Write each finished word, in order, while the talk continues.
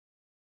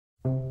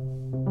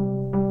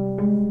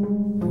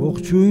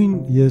Ողջույն,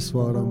 ես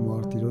Վահրամ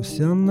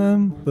Մարտիրոսյանն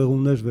եմ,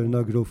 պեղումներ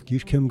վերնագրով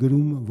գիրք եմ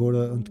գրում,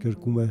 որը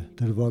ընդգրկում է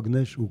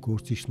դրվագներ ու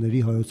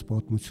գործիչների հայոց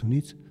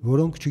պատմությունից,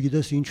 որոնք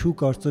չգիտես ինչու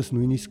կարծես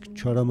նույնիսկ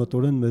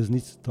չարամտորեն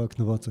մեզնից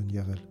թաքնված են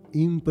եղել։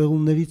 Իմ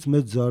պեղումներից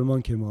մեծ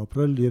զարմանք եմ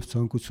ապրել եւ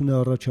ցանկություն է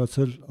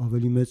առաջացել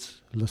ավելի մեծ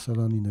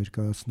լսարանի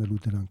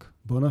ներկայացնելու դրանք։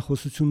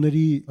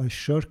 Բանախոսությունների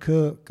այս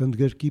շարքը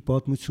կընդգրկի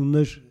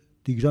պատմություններ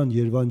Տիգրան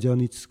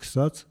Երվանդյանից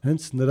սկսած,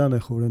 հենց նրան է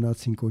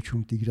խորենացին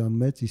կոչում Տիգրան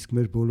Մեծ, իսկ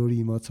մեր բոլորի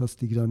իմացած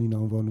Տիգրանին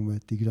անվանում է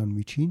Տիգրան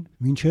Միջին,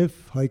 մինչև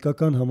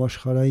հայկական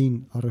համաշխարհային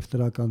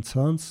առևտրական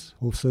ցանց,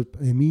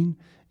 Հովսեփ Էմին,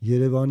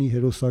 Երևանի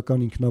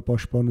հերոսական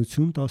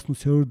ինքնապաշտպանություն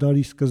 18-րդ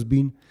դարի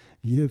սկզբին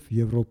եւ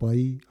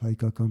Եվրոպայի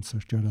հայկական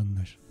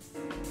սրճարաններ։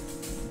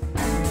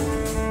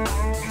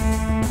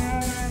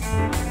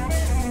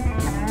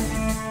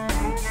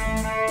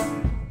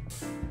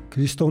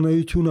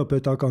 Քրիստոնեությունը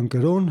պետական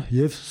կրոն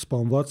եւ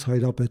սպանված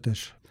հայրապետեր։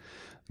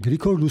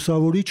 Գրիգոր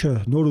Լուսավորիչը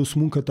նոր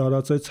ուսմունքը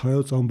տարածեց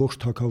հայոց ամբողջ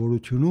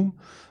թագավորությունում,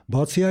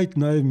 բացի այդ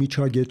նաեւ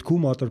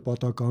Միջագետքում,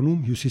 Ատրպատականում,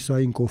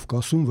 Հյուսիսային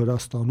Կովկասում,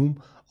 Վրաստանում,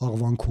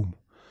 Աղվանքում։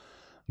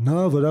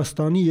 Նա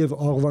Վրաստանի եւ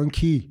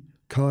Աղվանքի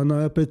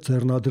քահանայապետ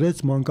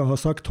ձեռնադրեց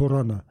մանկահասակ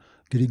թոռանը,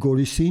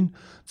 Գրիգորիսին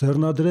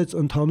ձեռնադրեց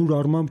ընդհանուր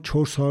առմամբ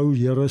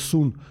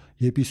 430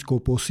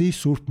 եպիսկոպոսի,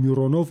 Սուրբ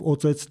Մյուրոնով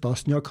օծեց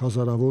տասնյակ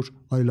հազարավոր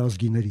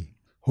այլազգիների։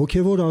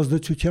 Հոգևոր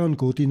ազդեցության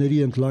գոտիների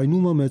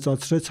ընդլայնումը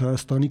մեծացրեց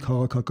Հայաստանի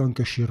քաղաքական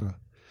կշիռը։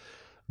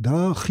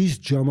 Դա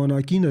խիստ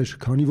ժամանակին էր,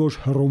 քանի որ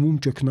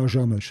Հռոմում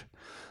ճգնաժամ էր։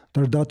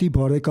 Տրդատի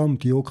բարեկամ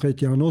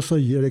Դիոկլետիանոսը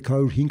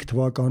 305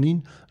 թվականին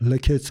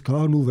լքեց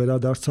գահն ու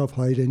վերադարձավ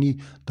հայրենի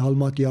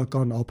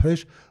դալմատիական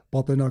ափեր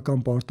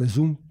պապենական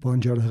պարտեզում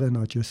բանջարեղեն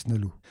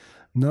աճեցնելու։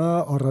 Նա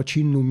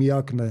առաջինն ու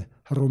միակն է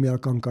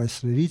հռոմեական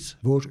կայսրերից,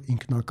 որ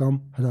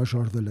ինքնակամ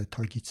հրաժարվել է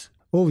թագից։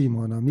 Ով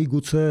իմանա,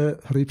 միգուցե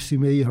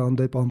Հռիփսիմեի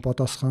հանդեպ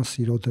անպատասխան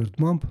սիրո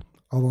դրդմամբ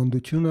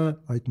ավանդությունը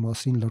այդ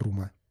մասին լռում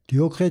է։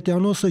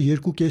 Դիոկլետիանոսը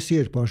երկու կեսի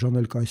էր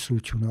բաժանել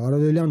կայսրությունը,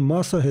 արևելյան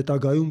մասը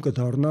հետագայում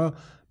կդառնա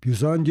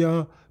Բյուզանդիա,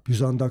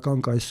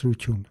 բյուզանդական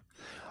կայսրություն։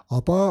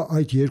 Ապա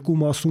այդ երկու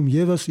մասում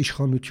եւս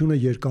իշխանությունը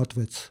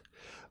երկատվեց։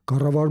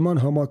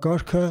 Կառավարման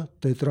համակարգը,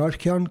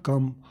 տետրարքիան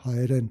կամ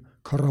հայերեն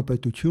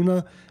քառապետությունը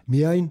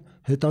միայն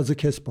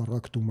հետաձգեց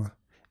պառակտումը։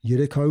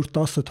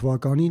 310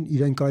 թվականին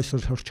իրեն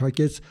կայսր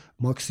հռչակեց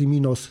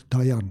Մաքսիմինոս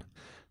Դայան,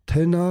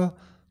 թե նա,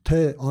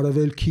 թե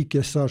արևելքի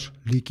կեսար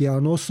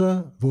Լիկիանոսը,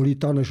 որի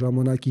տանը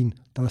ժամանակին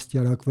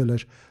դաստիարակվել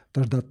էր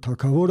Տրդատ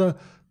թագավորը,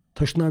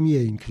 թշնամի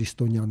էին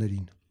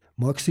քրիստոնյաներին։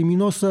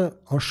 Մաքսիմինոսը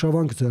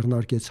արշավանք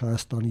ձեռնարկեց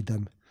Հայաստանի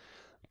դեմ։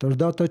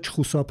 Տրդատը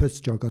չխուսափեց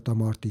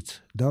ճակատամարտից։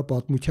 Դա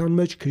պատմության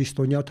մեջ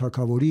քրիստոնյա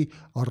թագավորի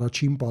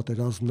առաջին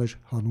պատերազմն էր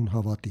հանուն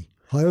հավատի։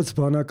 Հայոց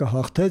բանակը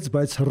հաղթեց,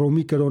 բայց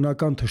Հռոմի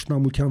կրոնական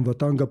թշնամության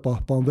վտանգը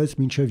պահպանվեց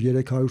մինչև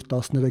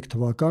 313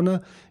 թվականը,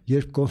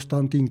 երբ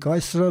Կոնստանտին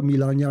կայսրը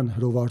Միլանյան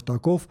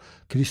հրովարտակով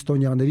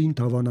քրիստոնյաներին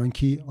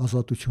դավանանքի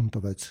ազատություն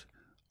տվեց։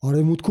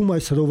 Արևմուտքում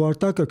այս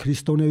հրովարտակը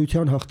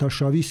քրիստոնեության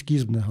հաղթաշավի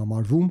սկիզբն է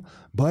համարվում,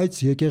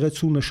 բայց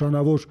եկեղեցու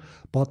նշանավոր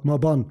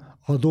պատմաբան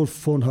Ադոլֆ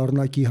ֆոն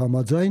Հարնակի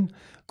համաձայն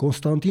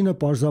Կոնստանտինը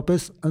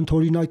պարզապես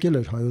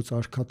ընդօրինակել էր հայոց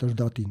արքա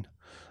Տրդատին։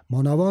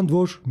 Մանավանդ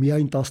որ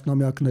միայն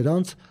տասնամյակներ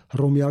անց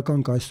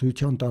հռոմեական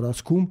կայսրության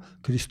տարածքում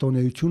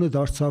քրիստոնեությունը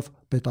դարձավ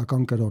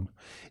պետական կրոն։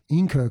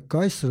 Ինքը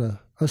կայսրը,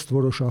 ըստ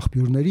որոշ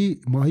աղբյուրների,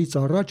 մահից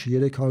առաջ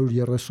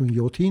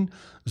 337-ին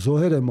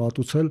զոհեր է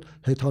մատուցել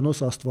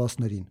հեթանոս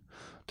աստվածներին,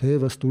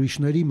 թեև ըստ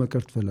ուրիշների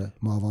մկրտվել է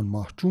մահվան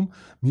մահճում,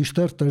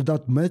 մինչդեռ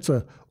Տրդատ մեծը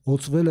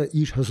օծվել է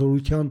իր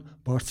հզորության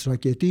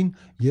բարձրակետին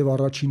եւ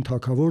առաջին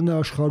թագավորն է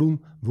աշխարհում,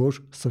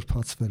 որ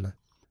սրբացվել է։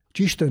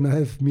 Ճիշտ է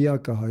նաև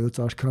միակը հայոց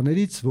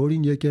արքաներից,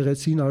 որին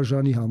եկեղեցին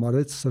արժանի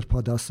համարեց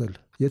սրբադասել,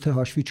 եթե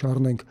հաշվի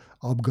չառնենք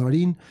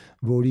Աբգարին,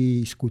 որի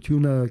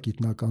իսկությունը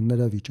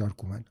գիտնականները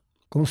վիճարկում են։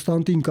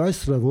 Կոնստանտին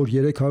կայսրը, որ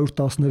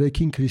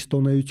 313-ին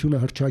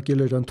քրիստոնեությունը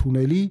հռչակել էր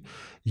ընդունելի,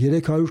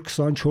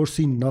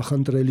 324-ին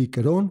նախընտրելի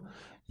կրոն,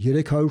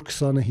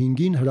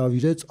 325-ին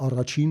հրավիրեց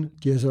առաջին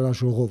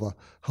տիեզերաժողովը,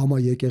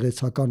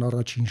 համաեկեղեցական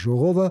առաջին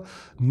ժողովը,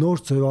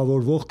 նոր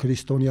ձևավորվող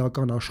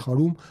քրիստոնեական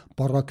աշխարհում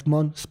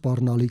պառակտման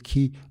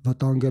սպառնալիքի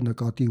վտանգը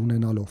նկատի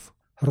ունենալով։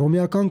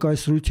 Հռոմեական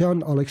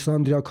կայսրության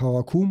Ալեքսանդրիա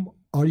քաղաքում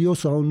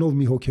Արիոս անունով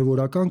մի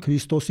հոգևորական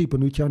Քրիստոսի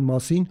բնության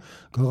մասին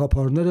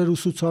գաղափարներ էր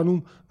ուսուցանում,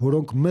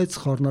 որոնք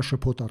մեծ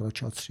խառնաշփոթ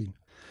առաջացրին։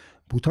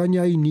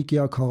 Բութանիայի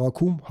Նիկիա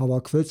քաղաքում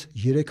հավաքվեց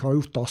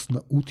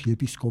 318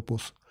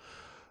 եպիսկոպոս։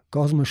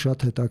 Կազմը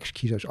շատ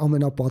հետաքրքիր էր։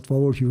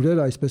 Ամենապատվավոր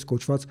հյուրերը այսպես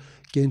կոչված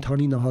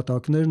կենդանի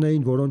նահատակներն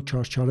էին, որոնց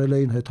չարչարել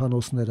էին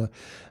հեթանոսները։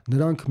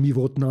 Նրանք մի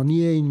ոտնանի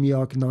էին, մի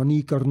ակնանի,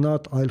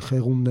 կռնատ, այլ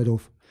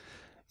խեղումներով։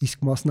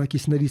 Իսկ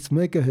մասնակիցներից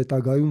մեկը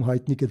հետագայում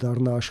հայտնի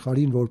կդառնա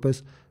աշխարհին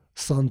որպես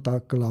Սանտա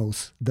Կլաուս։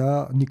 Դա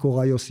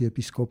Նիկողայոս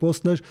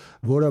եպիսկոպոսն էր,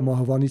 որը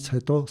մահվանից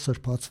հետո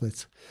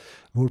սրբացվեց։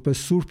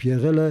 Որպես սուրբ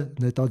եղել է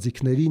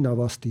նետաձիգների,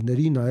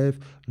 նավաստիների,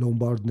 նաև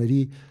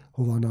լոմբարդների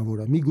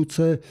հովանավորը։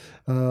 Միգուցե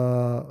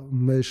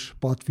մեր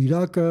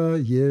պատվիրակը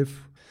եւ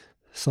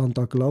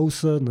Սանտա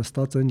Կլաուսը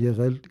նստած են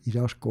եղել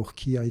իրար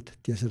կողքի այդ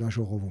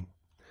տիեզերաժողովում։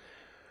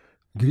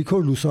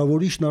 Գրիգոր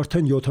Լուսավորիչն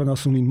արդեն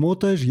 70-ին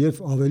մոտ էր եւ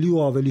ավելի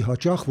ու ավելի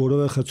հաճախ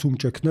որևէ խցում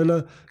ճգնելը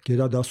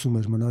գերադասում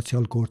էր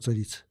մնացյալ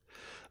գործերից։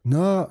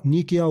 Նա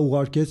Նիկիա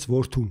ուղարկեց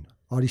որդուն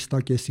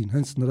Արիստակեսին,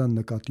 հենց նրան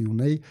նկատի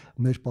ունեի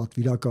մեր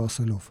պատվիրակը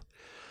ասելով.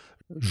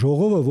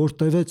 ժողովը, որ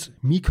տևեց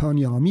մի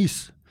քանի ամիս,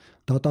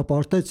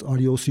 դատապարտեց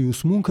Արիոսի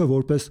ուսմունքը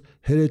որպես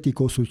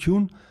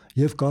հերետիկոսություն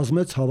եւ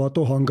կազմեց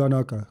հավատո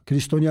հանգանակը,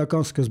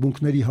 քրիստոնեական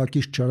սկզբունքների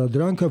հակից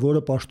չարադրանքը,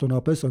 որը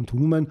պաշտոնապես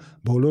ընդունում են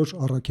բոլոր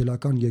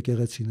առաքելական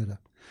եկեղեցիները։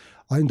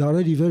 Այն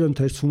դարեր ի վեր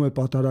ընթերցվում է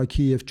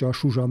պատարագի եւ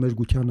ճաշու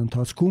ժամերգության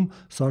ընթացքում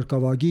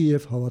սարկավագի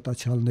եւ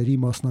հավատացյալների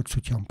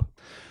մասնակցությամբ։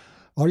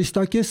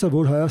 Արիստակեսը,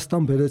 որ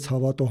Հայաստան բերեց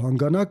հավատո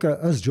հանգանակը,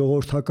 ըստ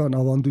ժողովրդական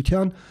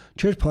ավանդության,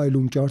 չէր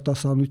փայլում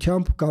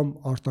ճարտասանությամբ կամ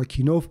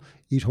արտաքինով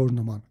իր հոր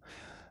նման։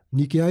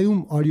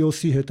 Նիկիայում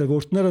Արիոսի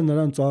հետևորդները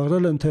նրան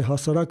ծաղրել են, թե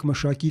հասարակ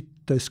մշակի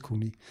տեսք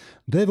ունի։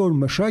 Դե որ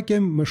մշակ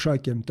եմ,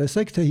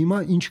 տեսեք, թե հիմա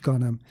ինչ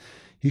կանեմ։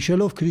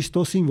 Հիշելով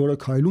Քրիստոսին, որը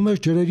քայլում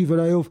էր ջրերի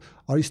վրայով,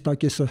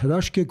 Արիստակեսը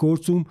հրաշք է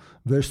գործում,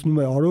 վերցնում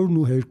է արորն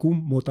ու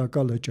հերկում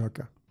մոտակա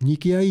լճակը։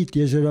 Նիկիայի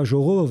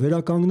տիեզերաժողովը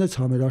վերականգնեց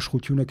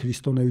համերաշխությունը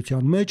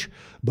քրիստոնեության մեջ,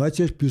 բայց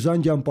երբ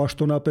Բյուզանդիան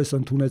պաշտոնապես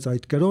ընդունեց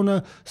այդ կրոնը,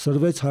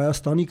 սրվեց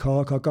Հայաստանի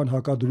քաղաքական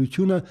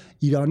հակադրությունը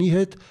Իրանի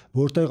հետ,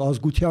 որտեղ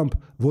ազգությամբ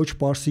ոչ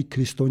պարսիկ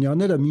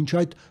քրիստոնյաները մինչ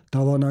այդ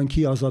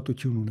դավանանքի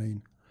ազատություն ունեին։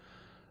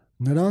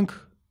 Նրանք,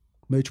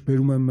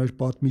 մեջբերում են մեր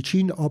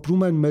պատմիչին,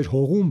 ապրում են մեր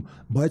հողում,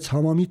 բայց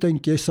համամիտ են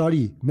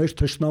Կեսարի, մեր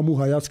թշնամու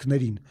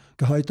հայացքներին,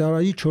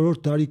 կհայտարարի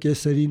չորրորդ դարի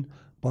կեսերին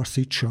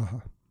Պարսից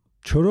շահը։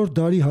 Չորրորդ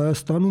դարի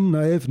Հայաստանում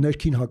նաև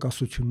ներքին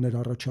հակասություններ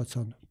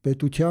առաջացան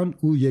պետության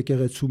ու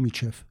եկեղեցու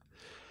միջև։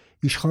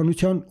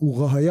 Իշխանության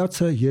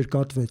ուղղահայացը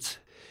երկատվեց։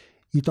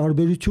 Ի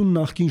տարբերություն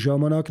նախկին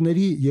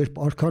ժամանակների, երբ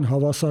արքան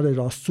հավասար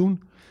էր Աստծուն,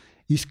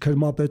 իսկ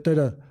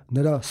քրմապետերը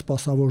նրա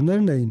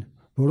սպասավորներն էին,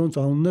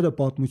 որոնց անունները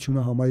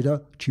պատմությունը համարյա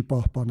չի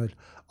պահպանել,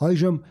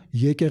 այժմ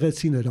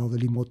եկեղեցին էր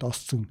ավելի մոտ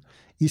Աստծուն,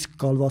 իսկ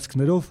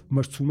կալվածքներով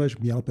մրցում էր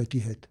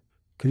միապետի հետ։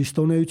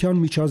 Քրիստոնեության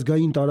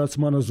միջազգային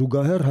տարածմանը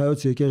զուգահեռ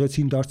հայոց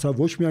եկեղեցին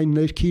դարձավ ոչ միայն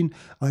ներքին,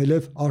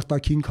 այլև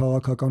արտաքին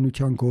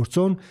քաղաքականության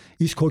գործոն,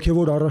 իսկ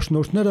հոգևոր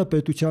առաջնորդները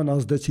պետության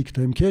ազդեցիկ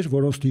դեմքեր,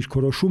 որոնց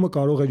դիրքորոշումը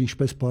կարող էր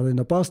ինչպես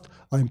բարենպաստ,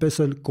 այնպես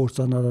էլ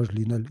կործանարար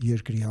լինել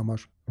երկրի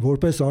համար։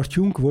 Որպես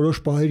արդյունք, որոշ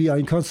պահերի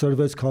այնքան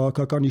սրվեց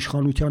քաղաքական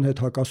իշխանության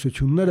հետ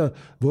հակասությունները,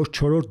 որ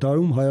չորրորդ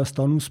դարում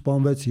Հայաստանում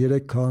սպանվեց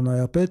երեք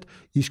քահանայապետ,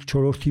 իսկ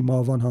չորրորդի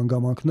մահվան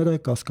հանգամանքները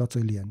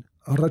կասկածելի են։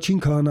 Առաջին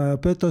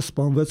քահանայապետը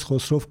սպանվեց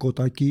Խոսրով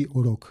Կոտակի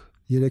օրոք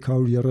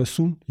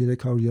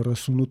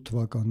 330-338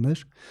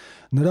 թվականներ։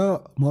 Նրա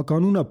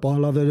մականունը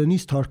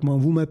պահլավերենից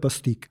թարգմանվում է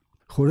Պստիկ։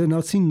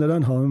 Խորենացին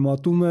նրան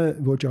համեմատում է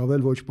ոչ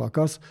ավել ոչ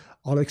պակաս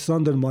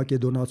Ալեքսանդր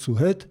Մակեդոնացու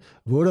հետ,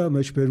 որը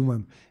մեջբերում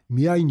եմ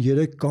միայն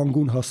 3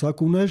 կանգուն հասակ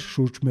ուներ,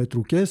 շուրջ 1.5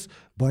 մետր,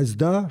 բայց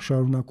դա,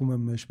 շարունակում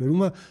եմ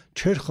մեջբերումը,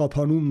 չէր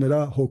խափանում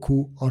նրա հոգու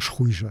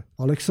աշխույժը։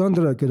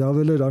 Ալեքսանդրը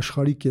գրավել էր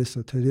աշխարհի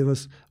կեսը,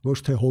 թերևս ոչ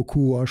թե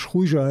հոգու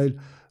աշխույժը, այլ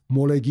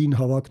մոլեգին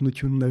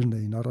հավակնություններն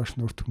էին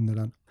առաջնորդում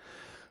նրան։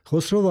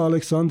 Խոսրովը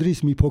Ալեքսանդրից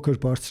մի փոքր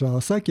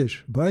բարձրահասակ էր,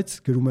 բայց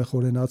գրում է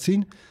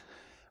Խորենացին,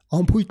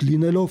 անփույթ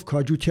լինելով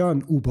քաջության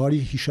ու բարի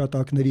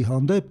հիշատակների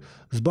հանդեպ,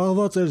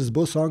 զբաղված էր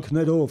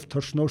զբոսանքներով,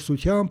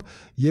 թռչնորսությամբ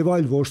եւ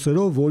այլ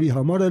որսերով, որի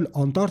համար էլ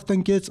անտառ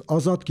տնկեց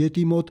ազատ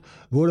գետի մոտ,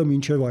 որը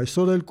մինչեւ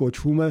այսօր էլ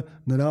կոչվում է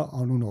նրա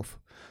անունով։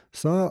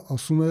 Սա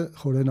ասում է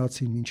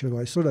Խորենացին մինչեւ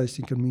այսօր,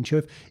 այսինքն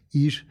մինչեւ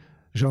իր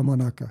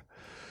ժամանակը։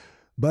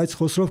 Բայց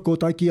Խոսրով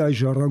Կոտակի այս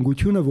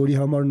ժառանգությունը, որի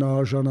համար նա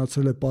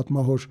արժանացել է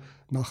պատմահոր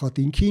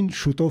նախատինքին,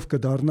 շուտով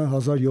կդառնա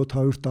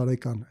 1700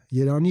 տարեկան։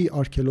 Երանի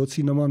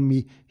արգելոցի նման մի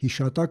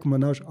հիշատակ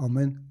մնար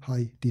ամեն հայ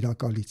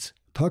տիրակալից։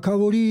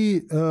 Թագավորի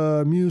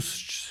մյուս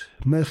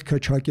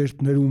մեղքը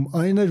ճակերտներում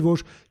այն էր,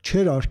 որ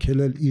չէր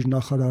արգելել իր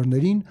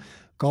նախարարներին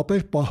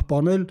կապեր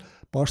պահպանել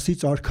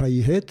Պարսից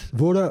արքայի հետ,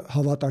 որը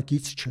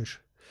հավատակից չէր։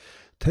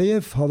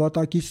 Թեև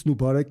հավատակիցն ու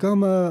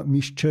բարեկամը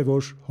միշտ չէ,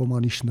 որ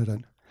հոմանիշներ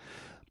են։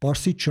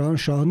 Պարսից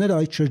շահանշահները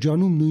այդ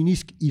շրջանում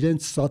նույնիսկ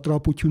իրենց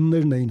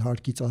սատրապություններն էին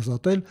հարկից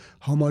ազատել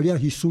համարյա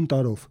 50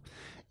 տարով,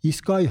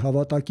 իսկ այ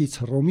հավատակից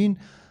Հռոմին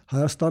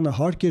Հայաստանը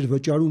հարկ էր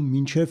վճարում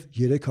մինչև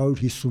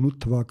 358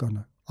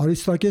 թվականը։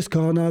 Արիստակես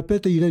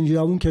քահանայապետը իրեն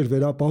իրավունք էր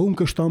վերապահում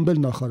կշտամբել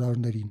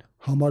նախարարներին,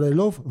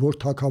 համարելով, որ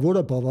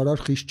թագավորը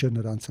բավարար խիստ չէ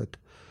նրանց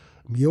հետ։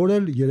 Մի օր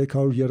էլ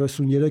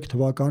 333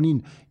 թվականին,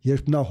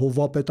 երբ նա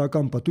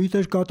հովվապետական պտույտ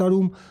էր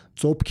կատարում,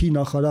 ծոփքի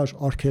նախարար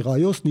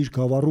Արքեղայոսն իր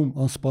գավառում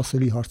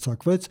անսպասելի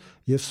հարձակվեց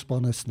եւ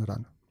սպանեց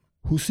նրան։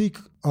 Հուսիկ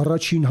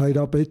առաջին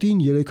հայրապետին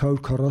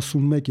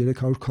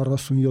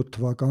 341-347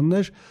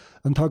 թվականներ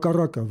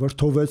ընդհակառակը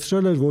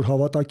վրդովեցրել էր, որ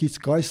հավատակից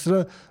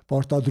կայսրը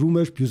պարտադրում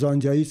էր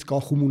Բյուզանդիայից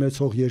կախում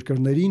ունեցող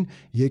երկրներին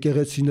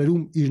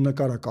եկեղեցիներում իր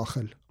նկարը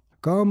կախել։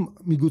 Կամ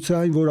միգուցե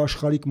այն, որ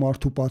աշխարհիկ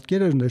մարդու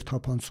պատկեր էր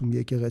ներթափանցում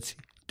եկեղեցի։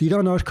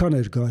 Տիրան արքան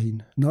էր գահին,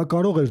 նա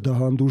կարող էր դա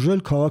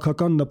հանդուրժել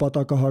քաղաքական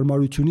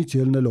նպատակահարմարությունից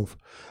ելնելով,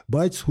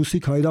 բայց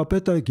Հուսիկ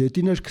հայրապետը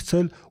գետին էր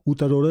գցել ու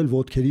տրորել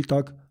ոտքերի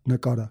տակ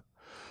նկարը։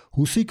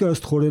 Հուսիկը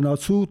ըստ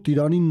խորենացու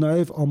տիրանին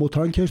նաև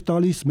ամոթանք էր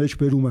տալիս,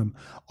 մեջբերում եմ,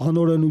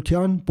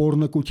 անօրենության,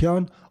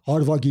 պոռնկության,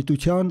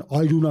 արվագիտության,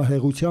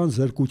 այրունահեղության,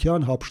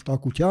 զրկության,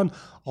 հափշտակության,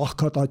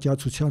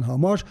 աղքատատյացության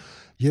համար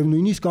եւ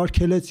նույնիսկ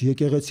արգելեց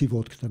եկեղեցի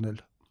ոտք դնել։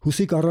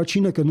 Հուսիկ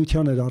առաջինը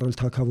կնության էր առել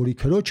թագավորի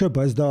քրոջը,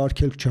 բայց դա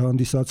արգելք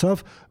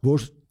չհանդիսացավ,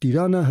 որ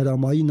տիրանը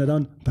հրամայի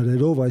նրան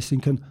բրերով,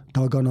 այսինքն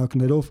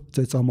դագանակներով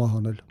ծեծամահ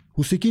անել։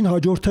 Հուսիկին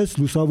հաջորդեց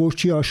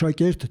լուսավորչի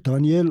աշակերտ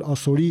Դանիել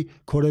Ասորի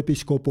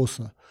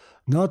քորեպիսկոպոսը։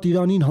 Նա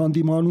տիրանին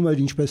հանդիմանում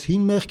էր ինչպես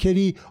հին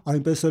մեղքերի,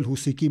 այնպես էլ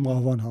Հուսիկի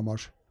մահվան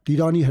համար։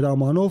 Տիրանի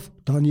հրամանով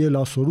Դանիել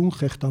Ասորուն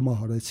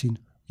խեղդամահ արեցին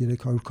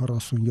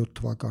 347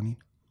 թվականին։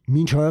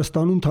 Մինչ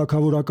Հայաստանում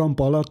թագավորական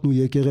պալատն ու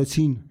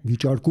եկեղեցին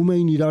վիճարկում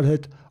էին իրար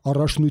հետ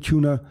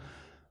առաջնությունը,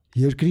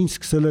 երկրին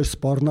սկսել էր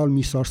սպառնալ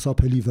մի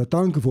սարսափելի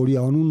վտանգ, որի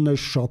անունն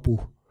էր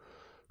շապուհ։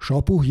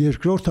 Շապուհ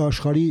երկրորդը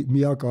աշխարհի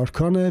միակ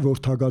արքան է,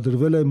 որ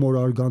թագադրվել է մոր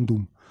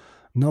արգանդում։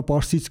 Նա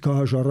պարսից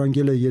գահը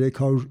ժառանգել է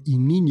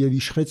 309-ին եւ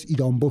իշխեց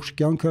իր ամբողջ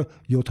կյանքը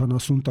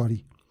 70 տարի։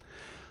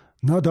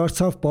 Նա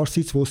դարձավ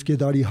պարսից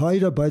ոսկեդարի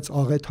հայրը, բայց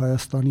աղետ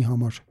Հայաստանի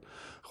համար։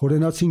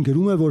 Խորենացին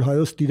գրում է, որ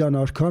հայոց տիրան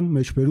արքան,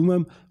 մեջբերում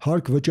եմ,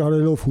 հարկ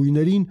վճարելով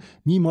հույներին,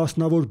 մի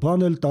մասնավոր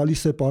բան էլ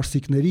տալիս է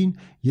պարսիկներին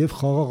եւ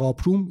խաղաղ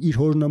ապրում իր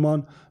հոր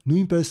նման,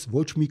 նույնպես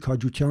ոչ մի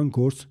քաջության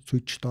գործ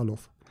ցույց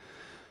չտալով։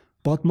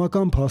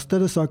 Պատմական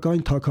փաստերը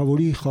սակայն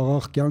թագավորի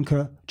խաղաղ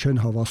կյանքը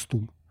չեն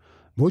հավաստում։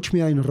 Ոչ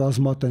միայն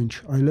ռազմատենչ,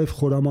 այլև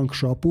խորամանկ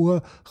շապուհը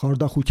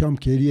խարդախությամբ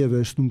գերի է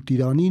վերցնում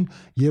տիրանին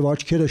եւ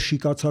աչքերը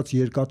շիկացած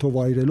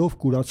երկաթով այրելով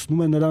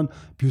կուրացնում է նրան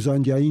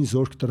Բյուզանդիային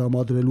զորք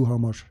տրամադրելու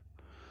համար։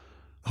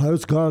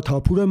 Հայոց գահը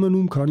թափուր է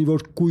մնում, քանի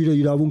որ կույրը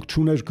իրավունք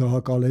չուներ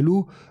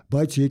գահակալելու,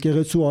 բայց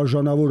եկեղեցու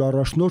արժանավոր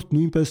առաջնորդ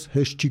նույնպես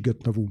հեշտ չի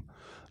գտնվում։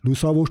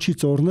 Լուսավորչի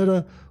ծոռները,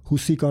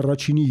 Հուսիկ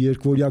առաջինի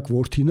երկվորյակ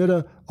որդիները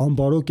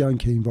անբարո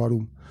կյանք էին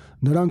վարում։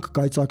 Նրանք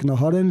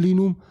կայծակնահար են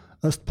լինում,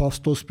 ըստ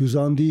Փավստոս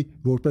Բյուզանդի,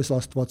 որպես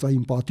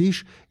աստվածային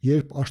պատիժ,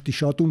 երբ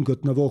Աշտիշատում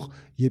գտնվող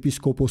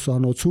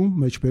եպիսկոպոսանոցում,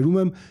 մեջբերում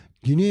եմ,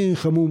 գինի էին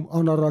խմում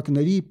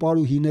անառակների,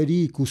 պարուհիների,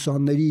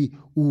 կուսանների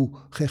ու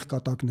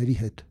խեղկատակների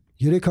հետ։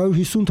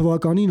 350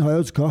 թվականին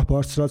հայոց գահ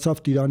բարձրացավ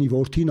տիրանի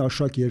որդին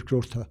Աշակ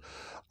II-ը։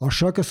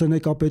 Աշակը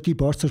սենեկապետի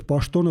բարձր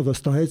պաշտոնը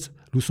վստահեց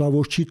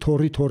լուսավորչի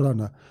թոռի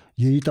թոռանը,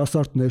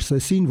 երիտասարդ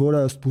Ներսեսին,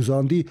 որը ըստ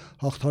Բյուզանդի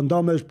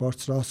հաղթանդամ էր,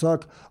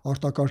 բարձրահասակ,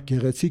 արտակարգ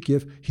գեղեցիկ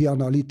եւ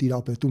հիանալի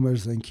տիրապետում էր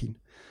զենքին։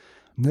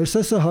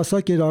 Ներսեսը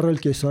հասակ էր առել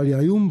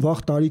Կեսարիայում,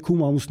 վաղ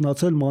տարիքում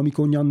ամուսնացել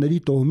Մամիկոնյանների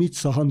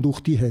տոհմից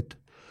Սահանդուխտի հետ։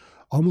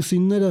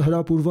 Ամուսինները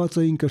հրապուրված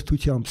էին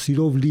կրթությամբ,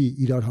 սիրով լի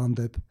իրար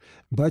հանդեպ,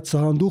 բայց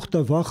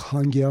Սահանդուխտը վաղ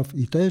հանգիավ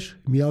իտեր,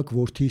 միակ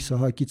որդի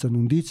Սահակի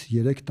ծնունդից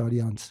 3 տարի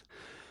անց։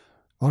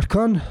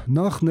 Արքան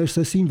նախ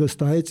Ներսեսին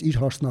վստահեց իր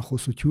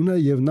հարսնախոսությունը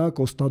եւ նա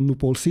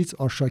Կոստանդնուպոլսից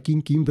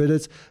Աշակին կին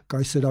բերեց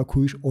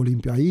կայսերաքույր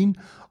Օլիմպիային,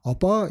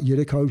 ապա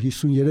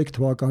 353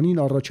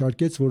 թվականին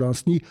առաջարկեց, որ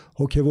անցնի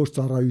հոգևոր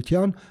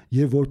ծառայության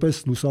եւ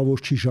որպես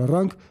լուսավորչի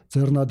ժառանգ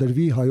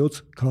ձեռնադրվի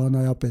հայոց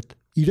քահանայապետ։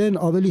 Իրեն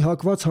ավելի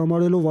հակված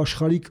համարելով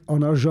աշխարհիկ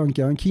անարժան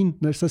կյանքին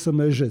Ներսեսը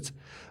մերժեց,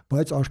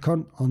 բայց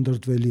արքան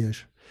անդրդվելի էր։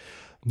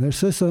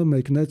 Ներսեսը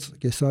մեկնեց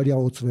Կեսարիա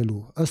օծվելու։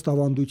 Ըստ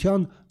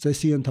ավանդության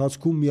ծեսի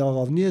ընթացքում մի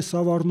աղավնի է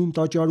սավառնում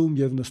տաճարում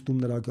եւ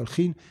նստում նրա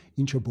գլխին,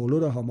 ինչը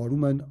բոլորը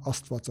համարում են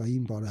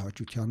աստվածային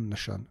բարեհաճության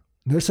նշան։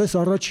 Ներսես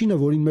առաջինը,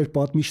 որին մեր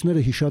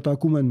պատմիչները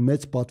հիշատակում են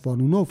մեծ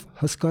պատվանունով,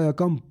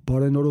 հսկայական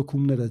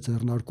բարենորոգումներ է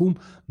ձեռնարկում,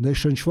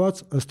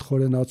 ներշնչված ըստ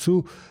խորենացու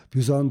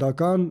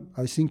բյուզանդական,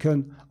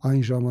 այսինքն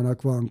այն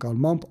ժամանակվա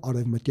անկալմամբ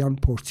արևմտյան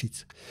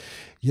փորձից։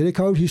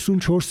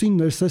 354-ին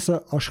Ներսեսը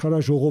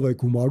աշխարհաժողով է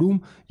գումարում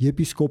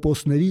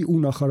եպիսկոպոսների ու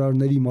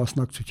նախարարների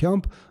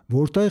մասնակցությամբ,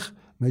 որտեղ,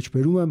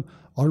 մեջբերում եմ,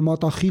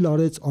 արմատախիլ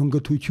արեց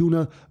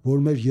անգթությունը, որ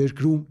մեր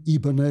երկրում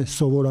իբնե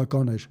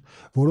սովորական էր,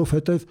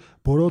 որովհետև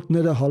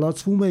բորոտները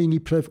հալածվում էին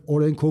իբրև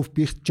օրենքով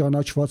պիղծ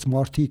ճանաչված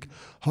մարդիկ,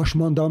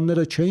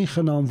 հաշմանդամները չէին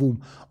խնամվում,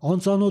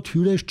 անծանոթ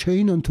հյուրեր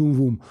չէին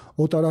ընդունվում,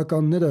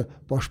 օտարականները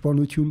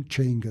պաշտպանություն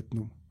չէին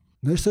գտնում։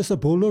 Ներսեսը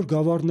բոլոր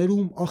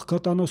գավառներում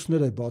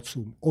աղքատանոցներ է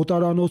բացում,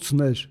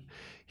 օտարանոցներ,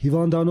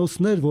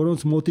 հիվանդանոցներ,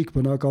 որոնց մոտիկ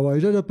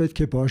բնակավայրերը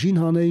պետք է բաժին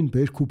հանեին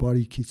բերք ու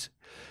բարիքից։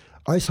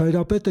 Այս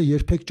հայրապետը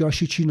երբեք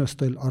ճաշի չի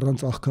նստել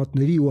առանց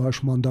աղքատների ու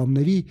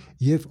հաշմանդամների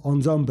եւ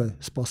անձամբ է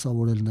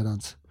սպասավորել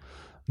նրանց։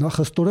 Նա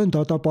խստորեն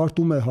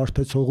դատապարտում է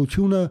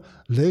հարբեցողությունը,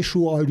 լեշ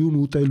ու այրուն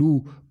ուտելու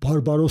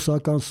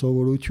բարբարոսական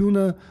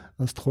սովորությունը,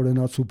 ըստ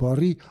խորենացու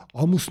բառի,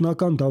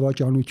 ամուսնական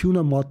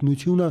դավաճանությունը,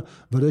 մատնությունը,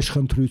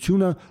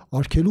 վրեժխնդրությունը,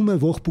 արգելում է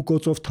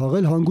ողբուկոցով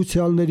թաղել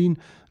հանգուցյալներին,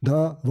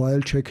 դա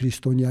վայել չէ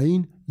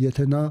քրիստոնյային,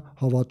 եթե նա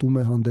հավատում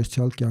է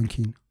հանդերձյալ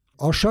կյանքին։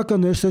 Աշակը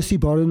Ներսեսի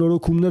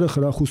բարենորոգումները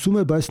խրախուսում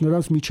է, բայց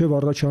նրանց միջև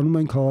առաջանում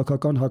են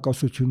քաղաքական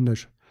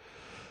հակասություններ։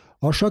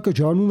 Աշակը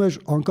ջանում էր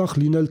անկախ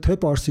լինել թե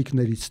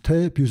պարսիկներից, թե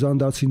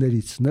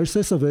բյուզանդացիներից,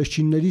 Ներսեսը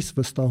վերջիններից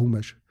վստահում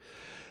էր։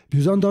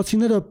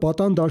 Բյուզանդացիները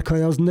պատանդ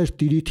արքայազններ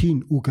Տիրիթին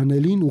ու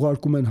Գնելին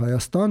ուղարկում են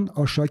Հայաստան,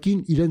 Աշակին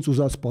իրենց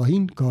ուզած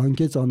պահին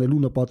գահանկեց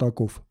անելու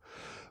նպատակով։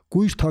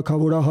 Կույր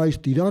թագավորահայր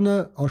տիրանը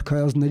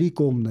արքայազների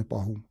կողմն է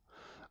պահում։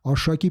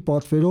 Արշակի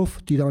պատվերով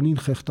տիրանին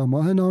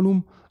խեղտամահ են անում,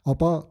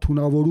 ապա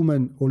թունավորում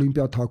են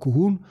Օլիմպիա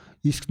թագուհուն,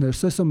 իսկ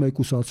Ներսեսը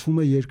մեկուսացվում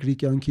է երկրի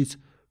կյանքից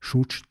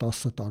շուրջ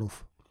 10 տարով։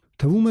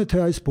 Թվում է,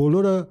 թե այս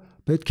բոլորը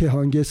պետք է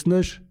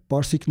հանգեցներ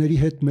պարսիկների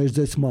հետ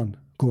մերձեցման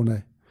գոնե,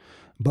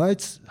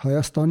 բայց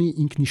Հայաստանի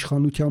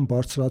ինքնիշխանության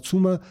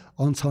բարձրացումը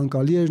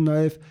անցանկալի էր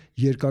նաև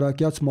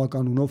երկարակյաց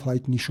մականունով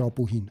հայտնի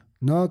շապուհին։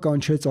 Նա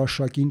կանչեց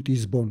Արշակին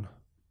Տիզբոն։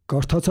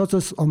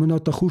 Կարդացածս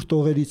ամենատխուր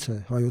տողերից է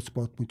հայոց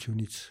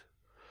պատմությունից։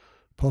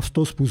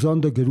 Փավստոս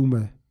Բուզանդը գրում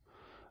է.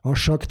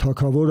 Արշակ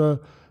թագավորը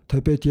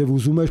թեպետ եւ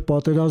ուզում էր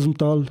պատերազմ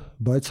տալ,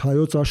 բայց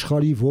հայոց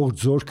աշխարհի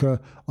ողջ զորքը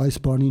այս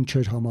բանին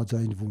չէր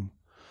համաձայնվում։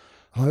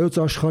 Հայոց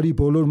աշխարհի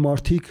բոլոր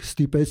մարդիկ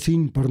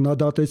ստիպեցին,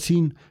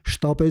 բռնադատեցին,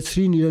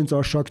 շտապեցրին իրենց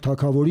Արշակ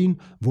թագավորին,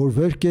 որ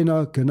վեր կենա,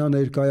 գնա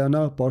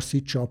ներկայանա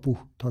Պարսից շապուհ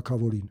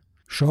թագավորին։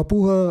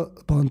 Շապուհը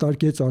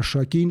բանտարկեց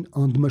Արշակին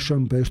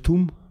Անդմշն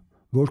բերդում,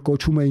 որ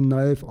կոչում էին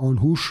նաև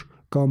անհուշ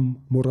կամ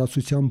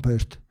մոռացության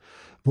բերդ։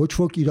 Ոչ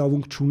ոք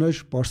իրավունք չուներ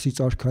Պարսից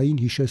արքային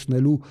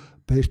հիշեցնելու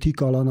բերդի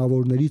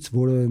կալանավորներից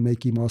որևէ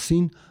մեկի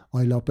մասին,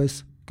 այլապես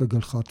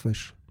կգլխատվեր։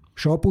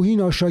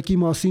 Շապուհին Արշակի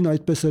մասին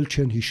այդպես էլ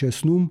չեն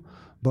հիշեցնում,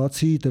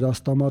 բացի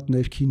դրաստամատ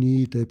ներքինի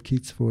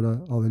դեպքից, որը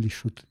ավելի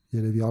շուտ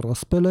երևի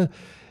առասպել է,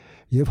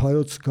 եւ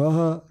հայոց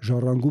գահը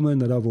ժառանգում է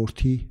նրա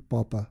որդի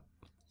Պապը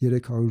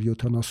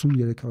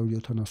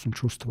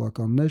 370-374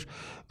 թվականներ,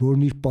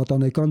 որն իր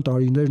պատանեկան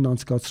տարիներն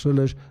անցկացրել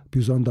էր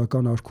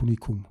բյուզանդական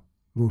արքունիքում,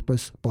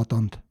 որպես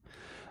պատանդ։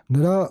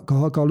 Նրա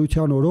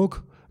գահակալության օրոք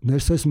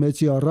Ներսես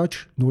մեծի առաջ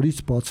նորից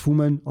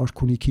բացվում են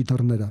արքունիքի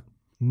դռները։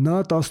 Նա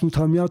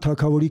 18-ամյա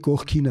թագավորի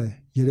կողքին է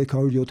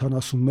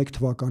 371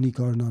 թվականի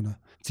գարնանը,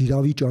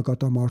 Ձիրավի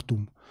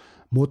ճակատամարտում։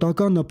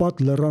 Մոտակա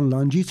նպատ լեռան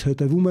լանջից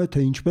հետևում է,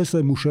 թե ինչպես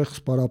է Մուշեղ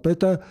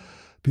սպարապետը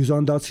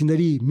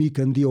բյուզանդացիների մի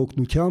գնդի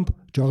օգնությամբ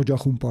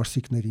ջախջախում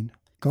պարսիկներին։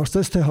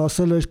 Կարծես թե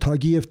հասել էր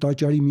թագի եւ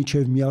տաճարի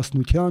միջև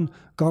միասնության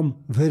կամ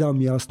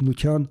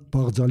վերամիասնության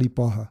բաղձալի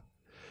պահը։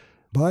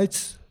 Բայց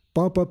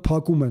Պապը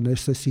փակում է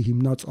Ներսեսի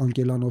հիմնած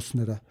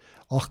անկելանոցները,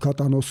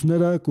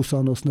 աղքատանոցները,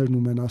 կուսանոցներն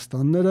ու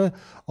մենաստանները,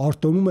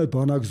 արտոնում է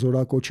բանակ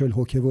զորակոչել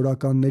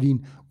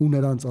հոգևորականներին ու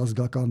նրանց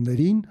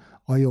ազգականներին,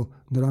 այո,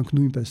 նրանք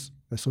նույնպես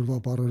այսօրվա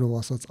բառերով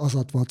ասած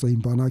ազատված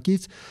էին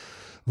բանակից,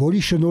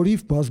 որի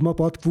շնորհիվ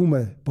բազմապատկվում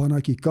է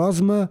բանակի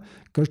կազմը,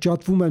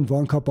 կրճատվում են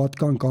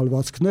վանքապատկան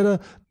կալվածքները,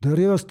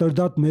 դեռևս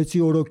Տրդատ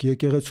մեծի օրոք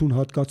եկեղեցուն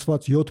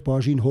հատկացված 7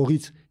 բաժին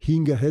հողից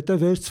 5-ը հետ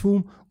է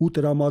վերցվում ու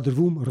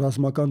տրամադրվում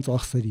ռազմական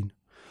ծախսերին։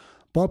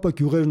 Պապը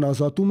գյուղերն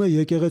ազատում է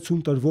եկեղեցուն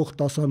տրվող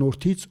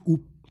տասանորդից ու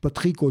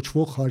պտղի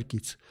կոչվող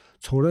հարկից,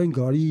 ցորեն,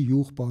 գարի,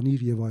 յուղ,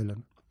 պանիր եւ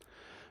այլն։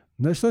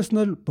 Ներսեսն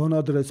էլ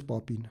բանադրեց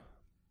Պապին։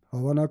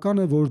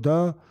 Հավանական է, որ դա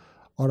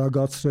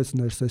արագացրեց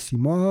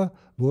Ներսեսի մահը,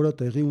 որը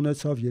տեղի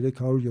ունեցավ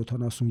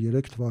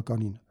 373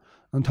 թվականին։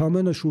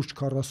 Ընդամենը շուրջ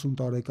 40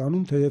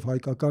 տարեկանում, թեև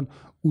հայկական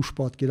ուշ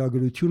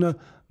պատկերագրությունը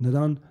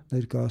նրան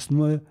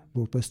ներկայացնում է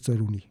որպես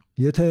ծերունի։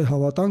 Եթե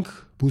հավատանք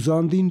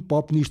Բուզանդին,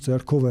 Պապն իր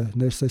ձեռքով է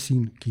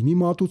Ներսեսին գինի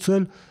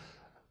մատուցել,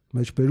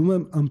 մեջբերում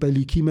եմ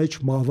ըմպելիքի մեջ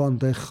մահվան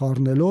դեղ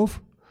խառնելով,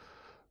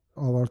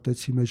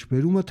 ավարտեցի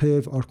մեջբերումը,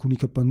 թեև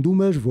արքունիքը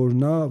պնդում էր, որ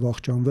նա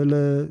վախճանվել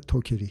է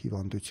թոքերի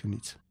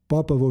հիվանդությունից։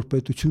 Պապը, որ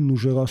պետությունն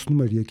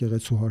ուժեղացնում էր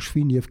եկեղեցու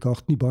հաշվին եւ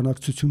գաղտնի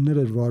բանակցություններ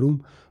էր վարում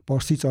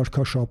Պարսից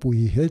արքա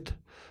Շապուհի հետ,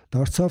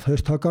 դարձավ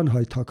հերթական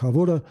հայ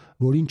թագավորը,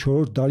 որին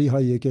չորրորդ դարի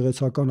հայ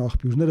եկեղեցական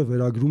աղբյուրները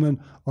վերագրում են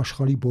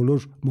աշխարհի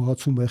բոլոր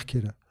մահացու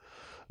մեղքերը։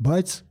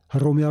 Բայց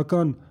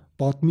հռոմեական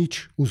պատմիչ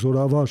ու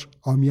զորավար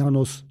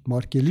Ամիանոս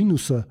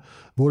Մարկելինուսը,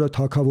 որը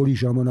թագավորի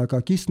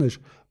ժամանակակիցն էր,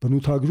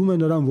 բնութագրում է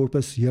նրան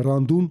որպես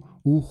եռանդուն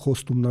ու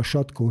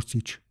խոստումնաշատ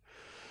գործիչ։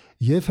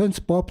 Եվ հենց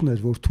Պապն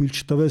էր, որ թույլ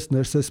չտվեց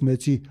Ներսես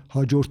մեծի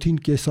հաջորդին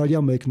Կեսարիա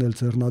մեկնել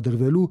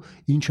ձեռնադրվելու,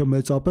 ինչը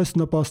մեծապես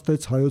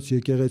նպաստեց հայոց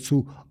եկեղեցու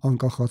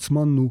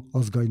անկախացմանն ու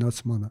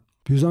ազգայնացմանը։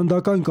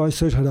 Բյուզանդական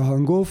կայսեր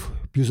հրահանգով,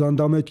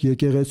 բյուզանդամետ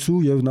եկեղեցու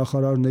եւ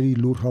նախարարների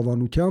լուռ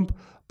հավանությամբ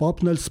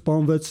Պապն էլ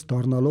սպանվեց,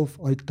 դառնալով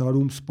այդ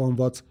դարում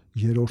սպանված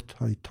երրորդ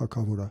հայ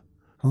թագավորը։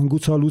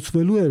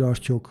 Հանգուցալուծվելու էր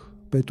արդյոք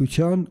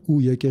պետության ու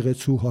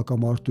եկեղեցու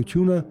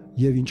հակամարտությունը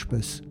եւ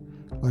ինչպես։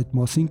 Այդ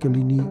մասին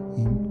կլինի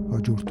իմ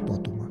հաջորդ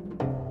պատումը։